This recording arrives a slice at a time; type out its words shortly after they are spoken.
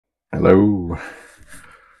Hello,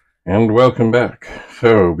 and welcome back.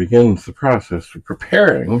 So begins the process of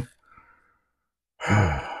preparing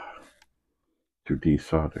to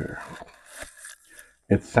desolder.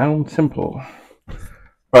 It sounds simple,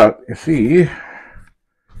 but you see,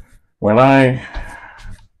 when I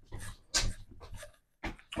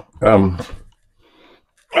when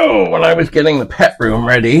I was getting the pet room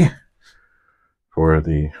ready for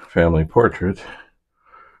the family portrait,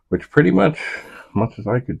 which pretty much as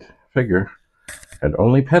I could figure, had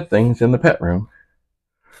only pet things in the pet room,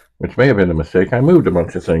 which may have been a mistake. I moved a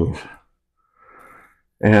bunch of things,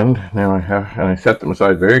 and now I set them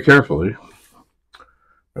aside very carefully,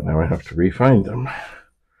 but now I have to re-find them.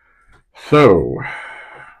 So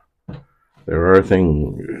there are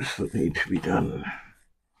things that need to be done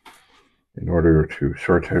in order to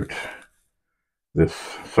sort out this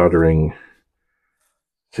soldering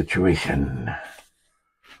situation.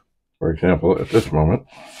 For example, at this moment,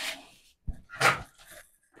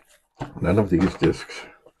 none of these discs.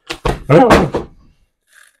 Oh!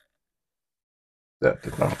 That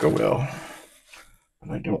did not go well.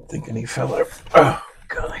 But I don't think any fell out. Oh,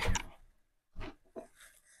 golly.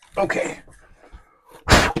 Okay.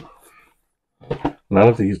 None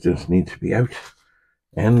of these discs need to be out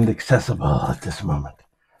and accessible at this moment.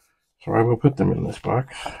 So I will put them in this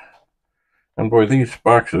box. And boy, these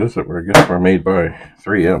boxes that were made by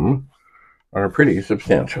 3M are pretty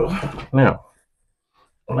substantial. Now,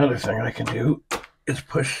 another thing I can do is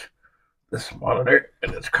push this monitor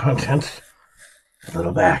and its contents a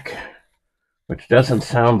little back, which doesn't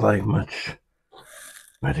sound like much,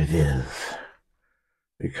 but it is,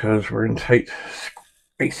 because we're in tight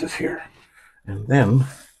spaces here. And then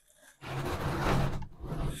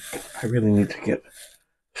I really need to get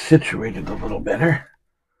situated a little better.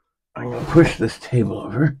 I'm going to push this table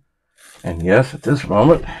over, and yes, at this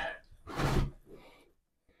moment,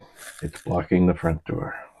 it's blocking the front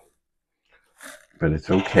door. But it's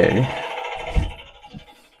okay,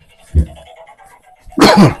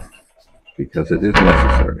 because it is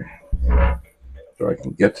necessary. So I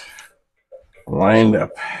can get lined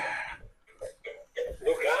up.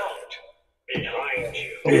 Look out behind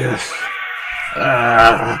you. Yes.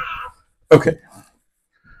 Okay.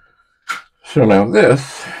 So now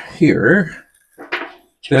this here,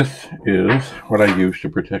 this is what I use to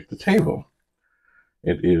protect the table.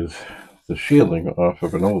 It is the shielding off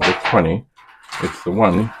of an old VIC-20. It's the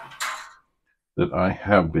one that I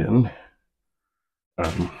have been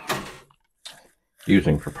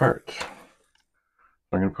using for parts.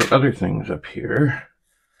 I'm going to put other things up here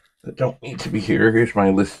that don't need to be here. Here's my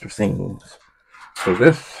list of things. So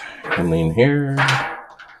this can lean here.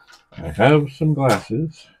 I have some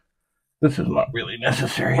glasses. This is not really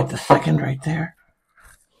necessary at the second right there.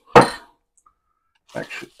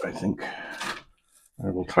 Actually, I think I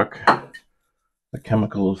will tuck the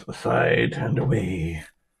chemicals aside and away.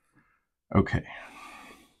 Okay.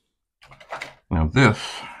 Now this,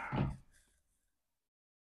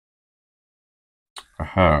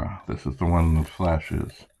 this is the one that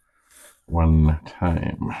flashes one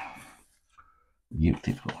time.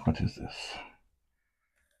 Beautiful. What is this?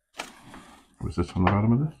 Was this on the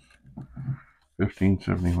bottom of this?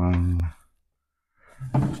 1571.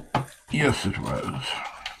 Yes, it was.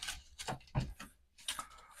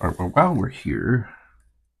 All right, well, while we're here,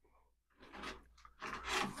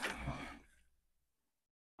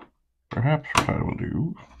 perhaps what I will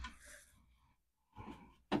do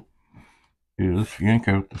is yank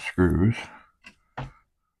out the screws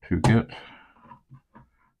to get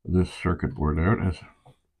this circuit board out.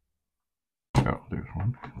 Oh, there's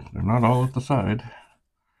one. They're not all at the side.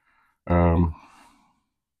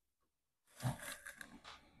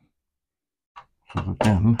 So that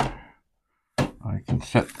then I can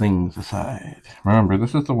set things aside. Remember,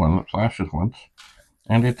 this is the one that flashes once,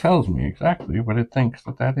 and it tells me exactly what it thinks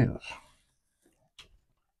that is.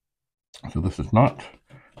 So this is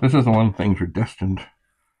the one things are destined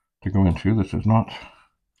to go into. This is not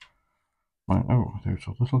my, oh, there's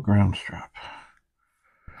a little ground strap.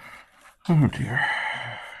 Oh dear.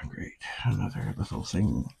 Great, another little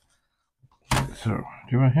thing. So,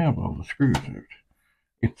 do I have all the screws out?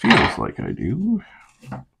 It feels like I do.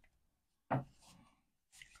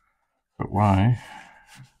 But why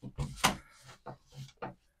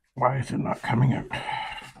is it not coming out?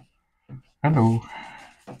 Hello.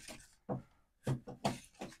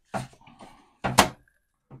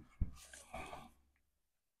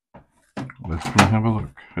 Let's have a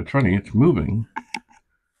look. It's funny, it's moving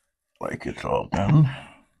like it's all done.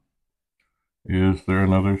 Is there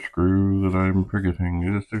another screw that I'm forgetting?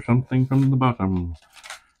 Is there something from the bottom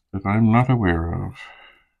that I'm not aware of?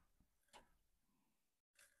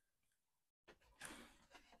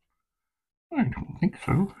 I don't think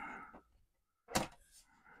so.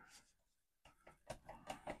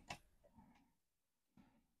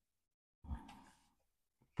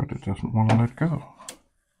 But it doesn't want to let go.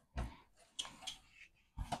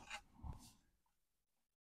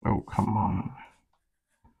 Oh, come on.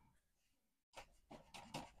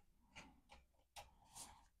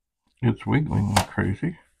 It's wiggling like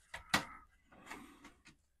crazy.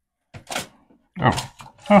 Oh,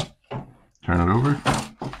 huh. Turn it over.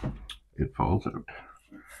 It falls out.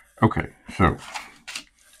 Okay, so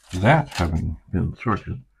that having been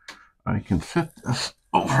sorted, I can set this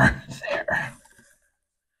over there.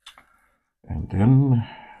 And then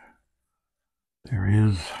there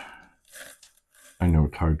is, I know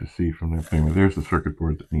it's hard to see from that thing, but there's the circuit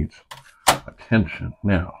board that needs attention.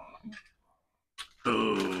 Now,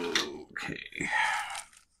 okay,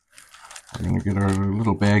 we're going to get our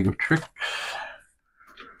little bag of tricks.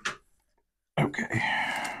 Okay.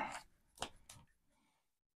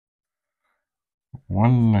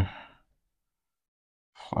 One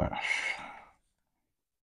flash.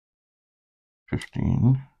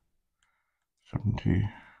 15.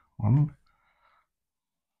 71.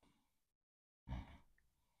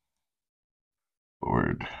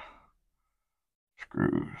 Board.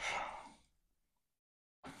 Screws.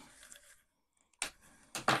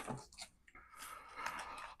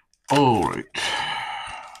 All right.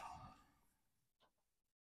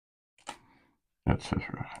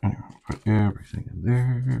 Etc. Anyway, put everything in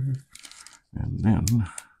there, and then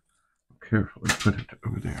carefully put it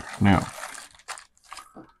over there. Now,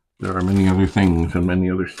 there are many other things and many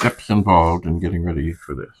other steps involved in getting ready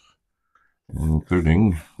for this,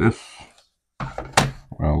 including this.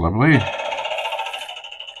 Well, lovely.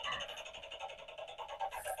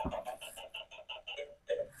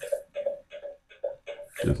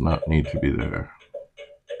 Does not need to be there.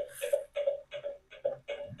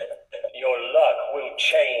 Your luck will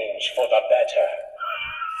change for the better.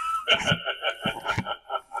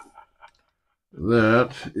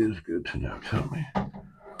 That is good to know. Tell me.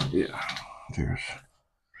 Yeah, there's.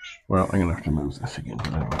 Well, I'm gonna have to move this again.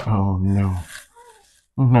 Oh no.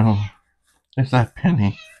 No. Is that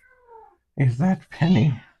Penny? Is that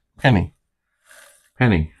Penny? Penny.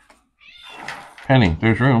 Penny. Penny,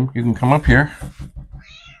 there's room. You can come up here.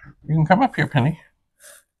 You can come up here, Penny.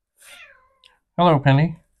 Hello,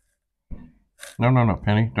 Penny. No, no, no,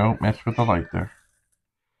 Penny. Don't mess with the light there.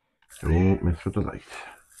 Don't mess with the light.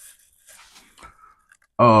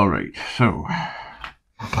 All right, so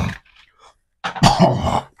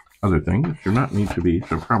other things do not need to be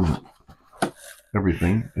so prominent.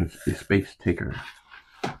 Everything is a space taker.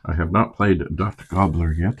 I have not played Dot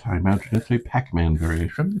Gobbler yet. I imagine it's a Pac-Man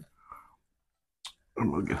variation.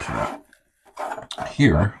 And we'll get to that.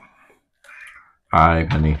 Here. Hi,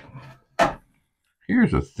 Penny.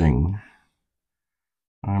 Here's a thing.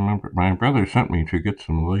 I remember my brother sent me to get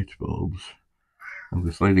some light bulbs. And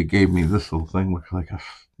this lady gave me this little thing, which is like a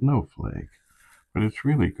snowflake. But it's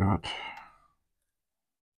really got...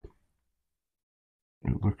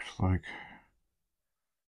 It looks like...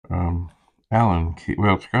 Allen key.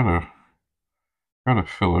 Well, it's got a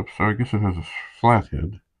Phillips, so I guess it has a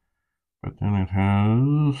flathead. But then it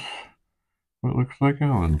has what looks like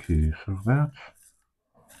Allen key. So that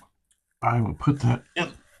I will put that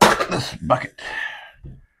in this bucket.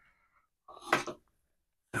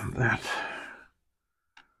 And that,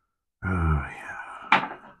 oh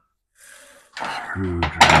yeah,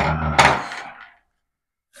 screwdriver.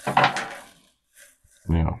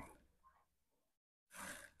 Now,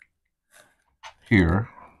 here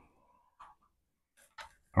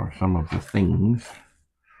are some of the things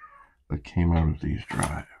that came out of these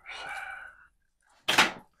drives.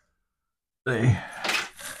 They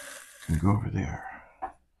can go over there.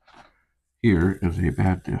 Here is a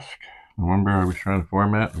bad disk. Remember I was trying to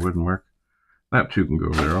format, it wouldn't work. That too can go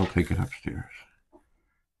over there. I'll take it upstairs.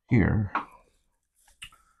 Here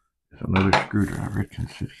is another screwdriver. It can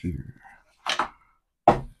sit here.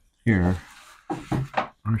 Here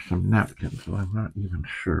are some napkins, so I'm not even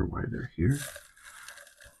sure why they're here.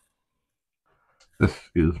 This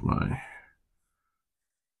is my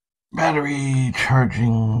battery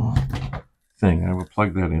charging thing. I will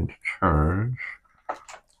plug that into charge.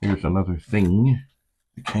 Here's another thing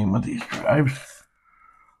that came with these drives.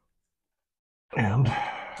 And,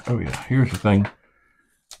 oh yeah, here's the thing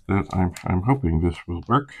that I'm hoping this will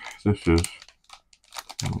work. This is,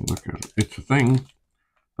 let me look at it. It's a thing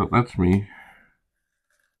that lets me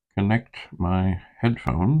connect my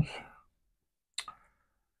headphones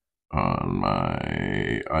on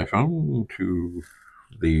my iPhone to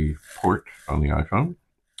the port on the iPhone.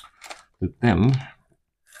 It then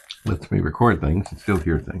lets me record things and still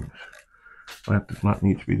hear things. That does not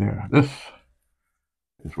need to be there. This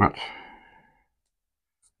is what?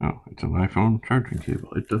 Oh, it's an iPhone charging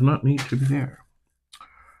cable. It does not need to be there.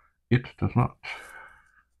 It does not.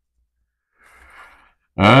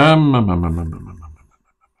 Oh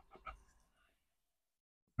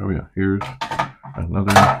yeah, here's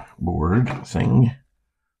another board thing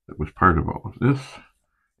that was part of all of this.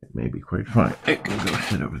 It may be quite fine. It can go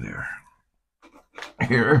sit over there.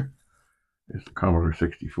 Here is the Commodore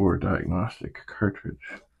 64 diagnostic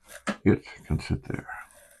cartridge. It can sit there.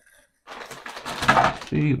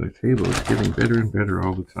 See, the table is getting better and better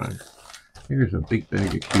all the time. Here's a big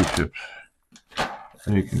bag of Q-tips.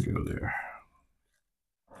 They can go there.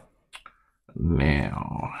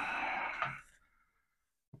 Now,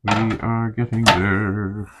 we are getting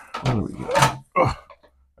there. What do we get? Oh,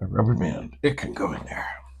 a rubber band. It can go in there.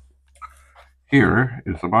 Here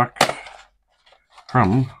is the box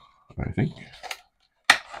from, I think,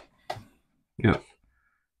 yes,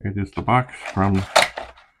 it is the box from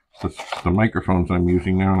the microphones I'm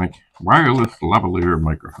using now, like wireless lavalier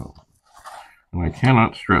microphone. And I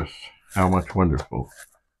cannot stress how much wonderful,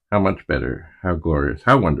 how much better, how glorious,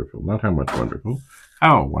 how wonderful, not how much wonderful,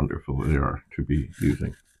 how wonderful they are to be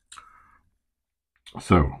using.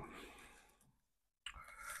 So,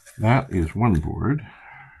 that is one board.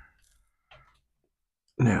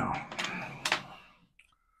 Now,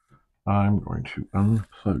 I'm going to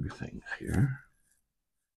unplug things here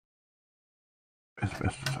as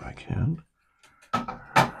best as I can.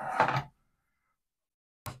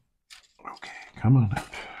 Okay, come on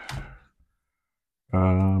out.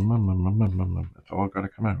 It's all got to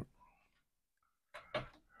come out.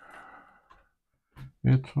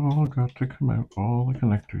 It's all got to come out. All the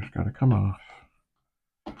connectors got to come off.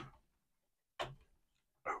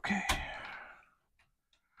 Okay.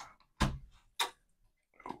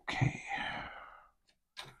 Okay.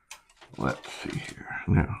 Let's see here.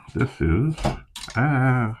 Now, this is...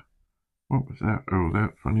 what was that? Oh,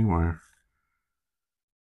 that funny wire.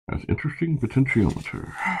 Has interesting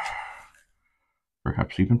potentiometer.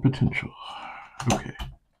 Perhaps even potential. Okay.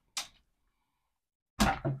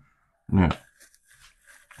 Now,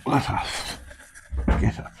 let us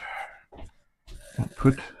get up and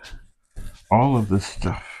put all of this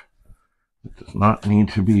stuff that does not need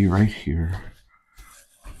to be right here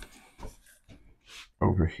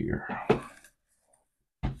over here.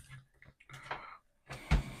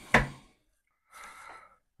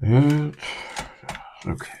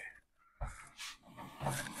 Okay.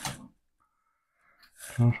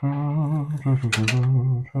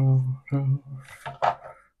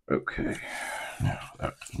 Okay, now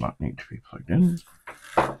that does not need to be plugged in.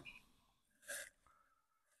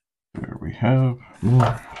 There we have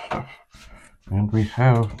more stuff. And we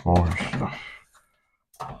have more stuff.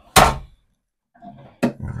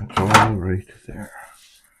 And it's all right there.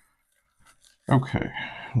 Okay,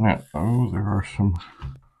 now, there are some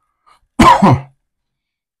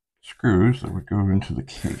screws that would go into the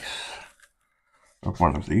case of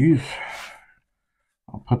one of these.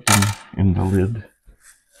 I'll put them in the lid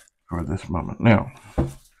for this moment. Now,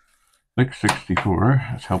 Big 64,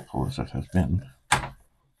 as helpful as it has been,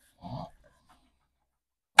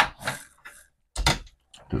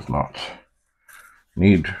 does not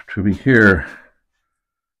need to be here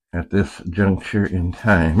at this juncture in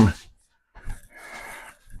time,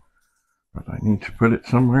 but I need to put it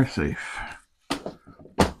somewhere safe.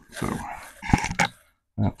 So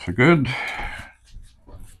that's a good.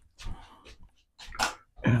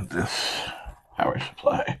 And this power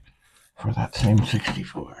supply for that same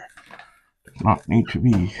 64 does not need to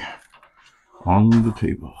be on the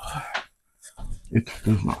table. It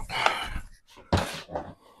does not.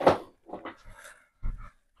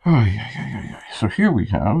 Oh, yeah. So here we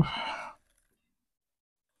have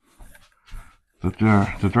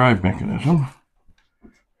the drive mechanism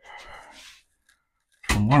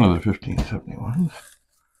from one of the 1571s.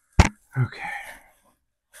 Okay.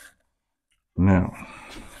 Now,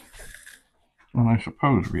 well, I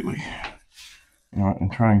suppose really, in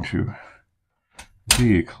trying to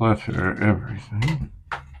declutter everything,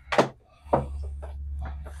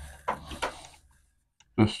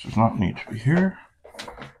 this does not need to be here.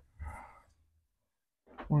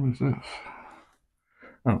 What is this?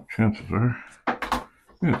 Oh, chances are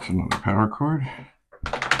it's another power cord.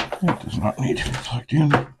 It does not need to be plugged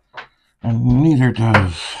in, and neither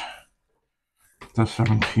does the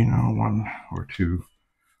 1701 or 2.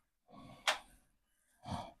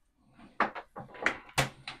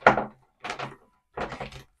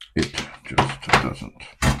 It just doesn't.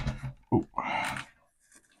 Oh.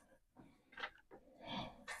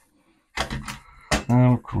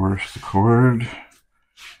 And of course the cord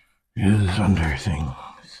is under things.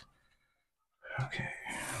 Okay.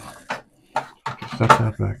 Just set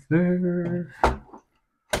that back there.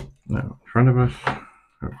 Now, in front of us,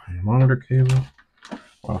 the monitor cable,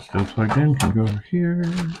 while still plugged in, can go over here.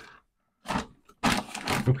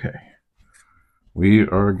 Okay. We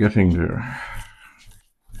are getting there.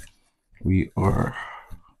 We are.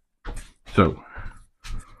 So.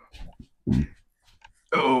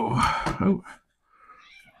 Oh.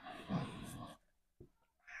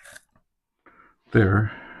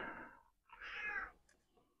 There.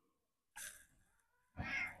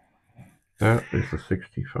 That is the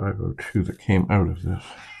 6502 that came out of this.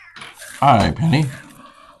 Hi, Penny.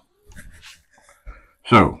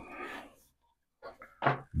 So,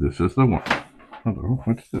 this is the one. Hello,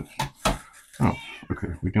 what's this? Oh,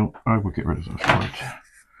 okay, I will get rid of those parts.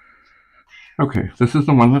 Okay, this is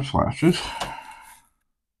the one that flashes.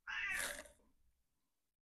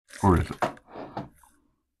 Or is it?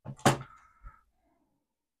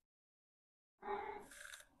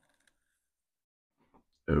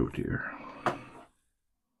 Oh dear.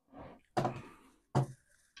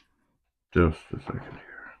 Just a second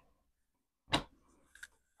here.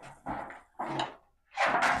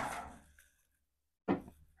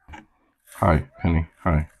 Hi, Penny.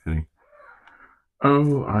 Hi, Penny.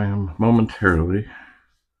 Oh, I am momentarily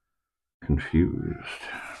confused.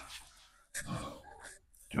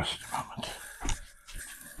 Just a moment.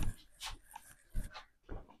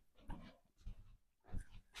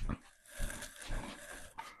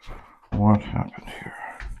 What happened here?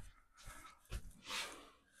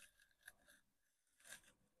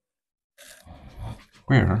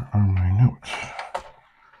 Where are my notes?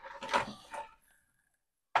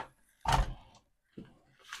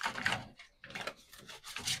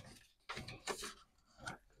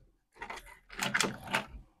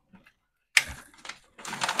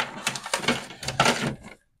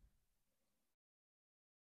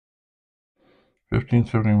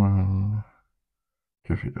 $15.71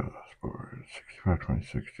 Jiffy DOS board,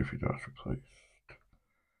 6526 Jiffy DOS replaced.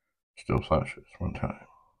 Still flashes one time.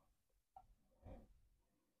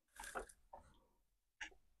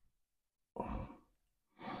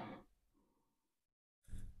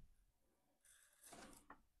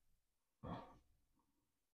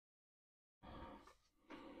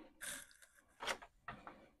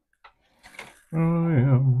 I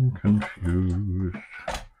am confused,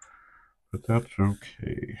 but that's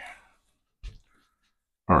okay.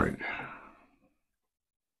 All right.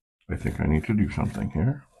 I think I need to do something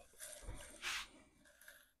here.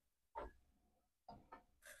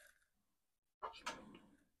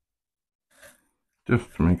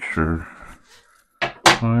 Just to make sure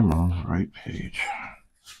I'm on the right page.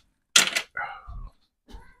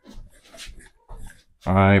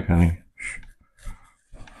 Hi, Penny. Shh.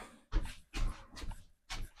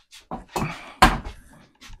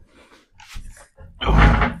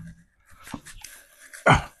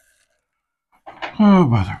 Oh,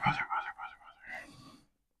 bother.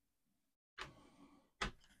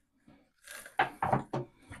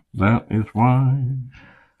 That is why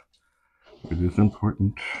it is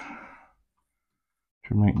important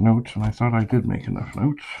to make notes, and I thought I did make enough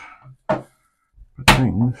notes. But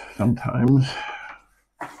things, sometimes,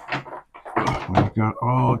 when you've got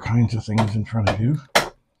all kinds of things in front of you,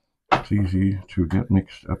 it's easy to get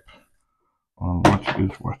mixed up on what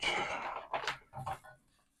is what.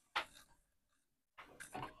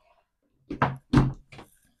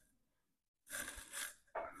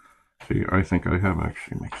 See, I think I have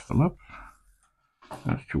actually mixed them up.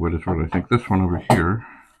 As to what is what, I think this one over here.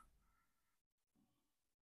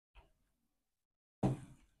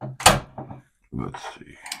 Let's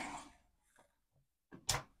see.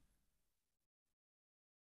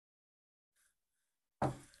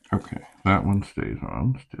 Okay, that one stays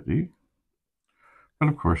on steady. But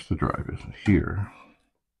of course the drive isn't here.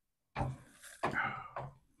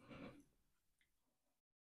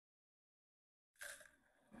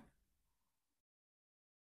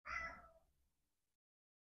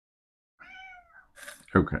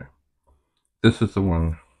 Okay, this is the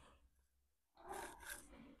one.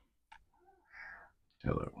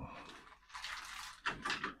 Hello.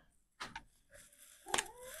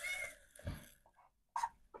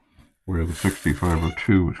 Where the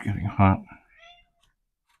 6502 was getting hot.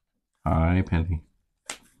 Hi, Penny.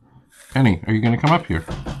 Penny, are you going to come up here?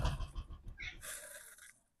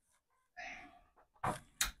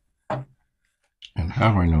 And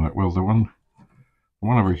how do I know that? Well, the one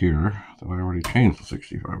over here that I already changed the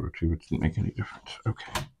 6502, it didn't make any difference.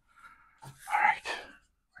 Okay. All right.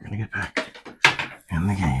 We're going to get back in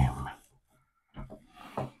the game.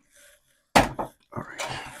 All right.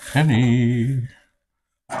 Penny.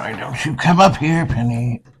 Why don't you come up here,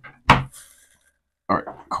 Penny? Alright,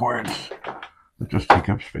 cords that just take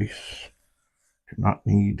up space. Do not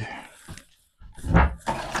need,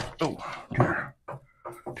 oh dear,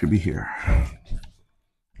 to be here.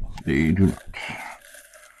 They do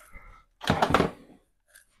not.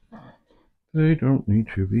 They don't need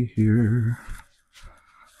to be here.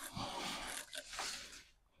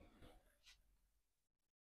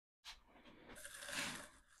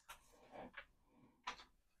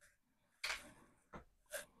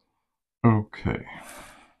 Okay.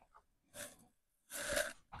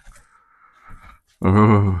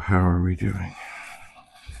 Oh, how are we doing?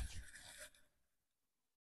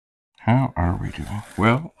 How are we doing?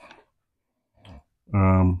 Well,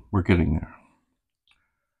 we're getting there.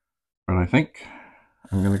 But I think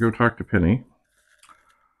I'm going to go talk to Penny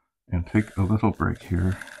and take a little break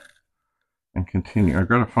here and continue. I've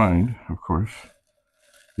got to find, of course,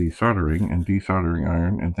 the soldering and desoldering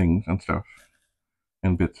iron and things and stuff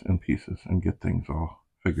and bits and pieces and get things all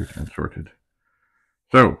figured and sorted.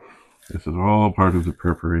 So, this is all part of the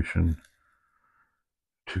preparation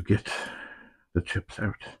to get the chips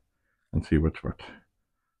out and see what's what.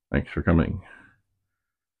 Thanks for coming.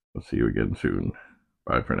 We'll see you again soon.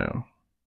 Bye for now.